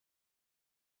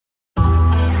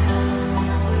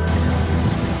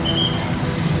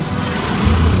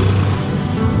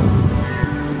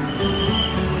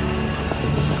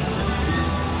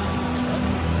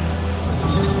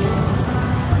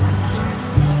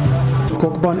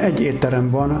Bangkokban egy étterem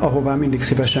van, ahová mindig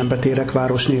szívesen betérek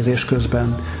városnézés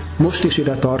közben. Most is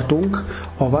ide tartunk,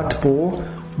 a Wat Po,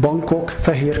 Bangkok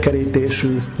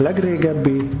fehérkerítésű,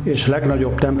 legrégebbi és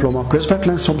legnagyobb temploma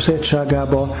közvetlen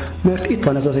szomszédságába, mert itt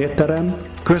van ez az étterem,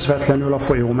 közvetlenül a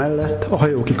folyó mellett, a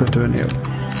hajókikötőnél.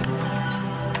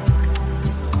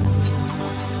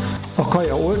 A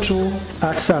kaja olcsó,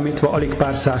 átszámítva alig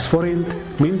pár száz forint,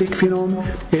 mindig finom,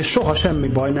 és soha semmi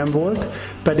baj nem volt,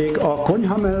 pedig a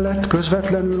konyha mellett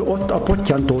közvetlenül ott a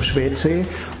pottyantós WC,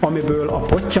 amiből a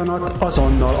pottyanat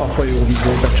azonnal a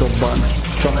folyóvízébe csobban.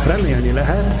 Csak remélni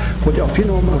lehet, hogy a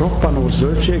finom, roppanós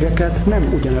zöldségeket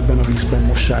nem ugyanebben a vízben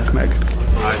mossák meg.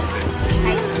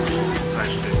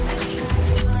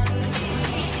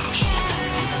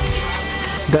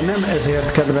 De nem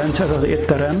ezért kedvenc ez az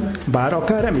étterem, bár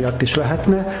akár emiatt is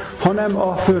lehetne, hanem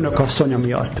a főnökasszonya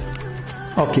miatt,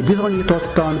 aki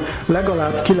bizonyítottan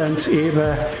legalább 9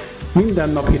 éve minden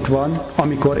nap itt van,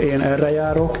 amikor én erre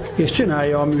járok, és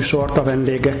csinálja a műsort a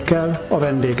vendégekkel, a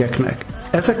vendégeknek.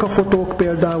 Ezek a fotók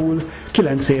például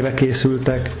 9 éve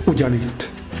készültek ugyanitt.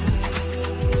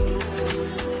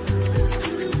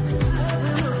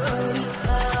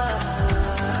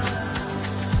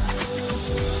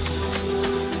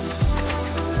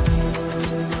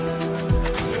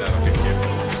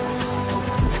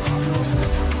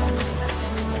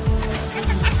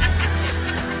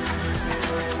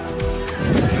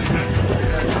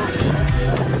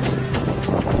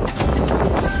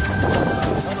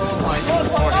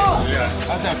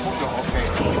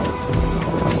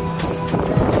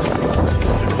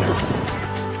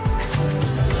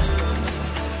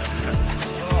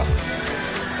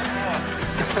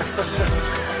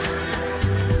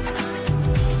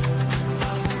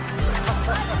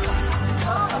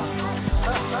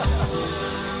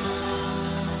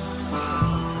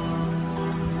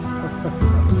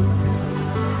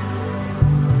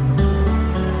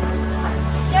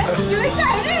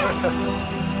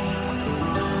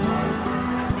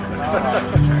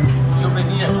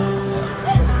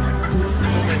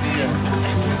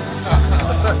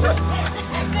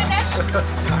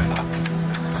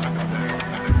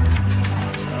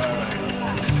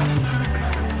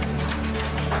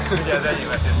 Ugye az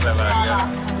enyémet is levágja.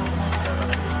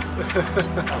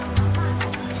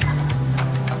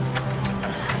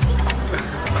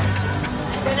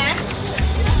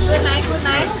 Good night, good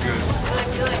night.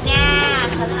 Good nha,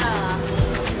 có lò.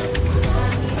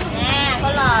 Nha, có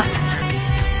lò.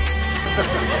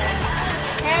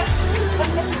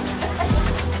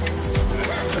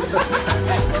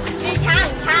 Đi Trang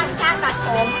đặt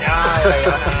ốm.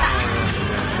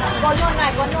 Có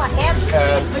nhuận em.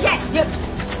 Mới chạy, dừng.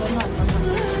 Có nhuận.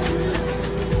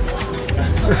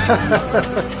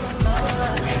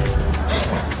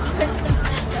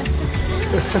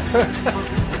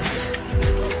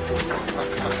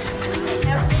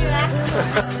 Em đi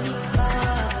ra.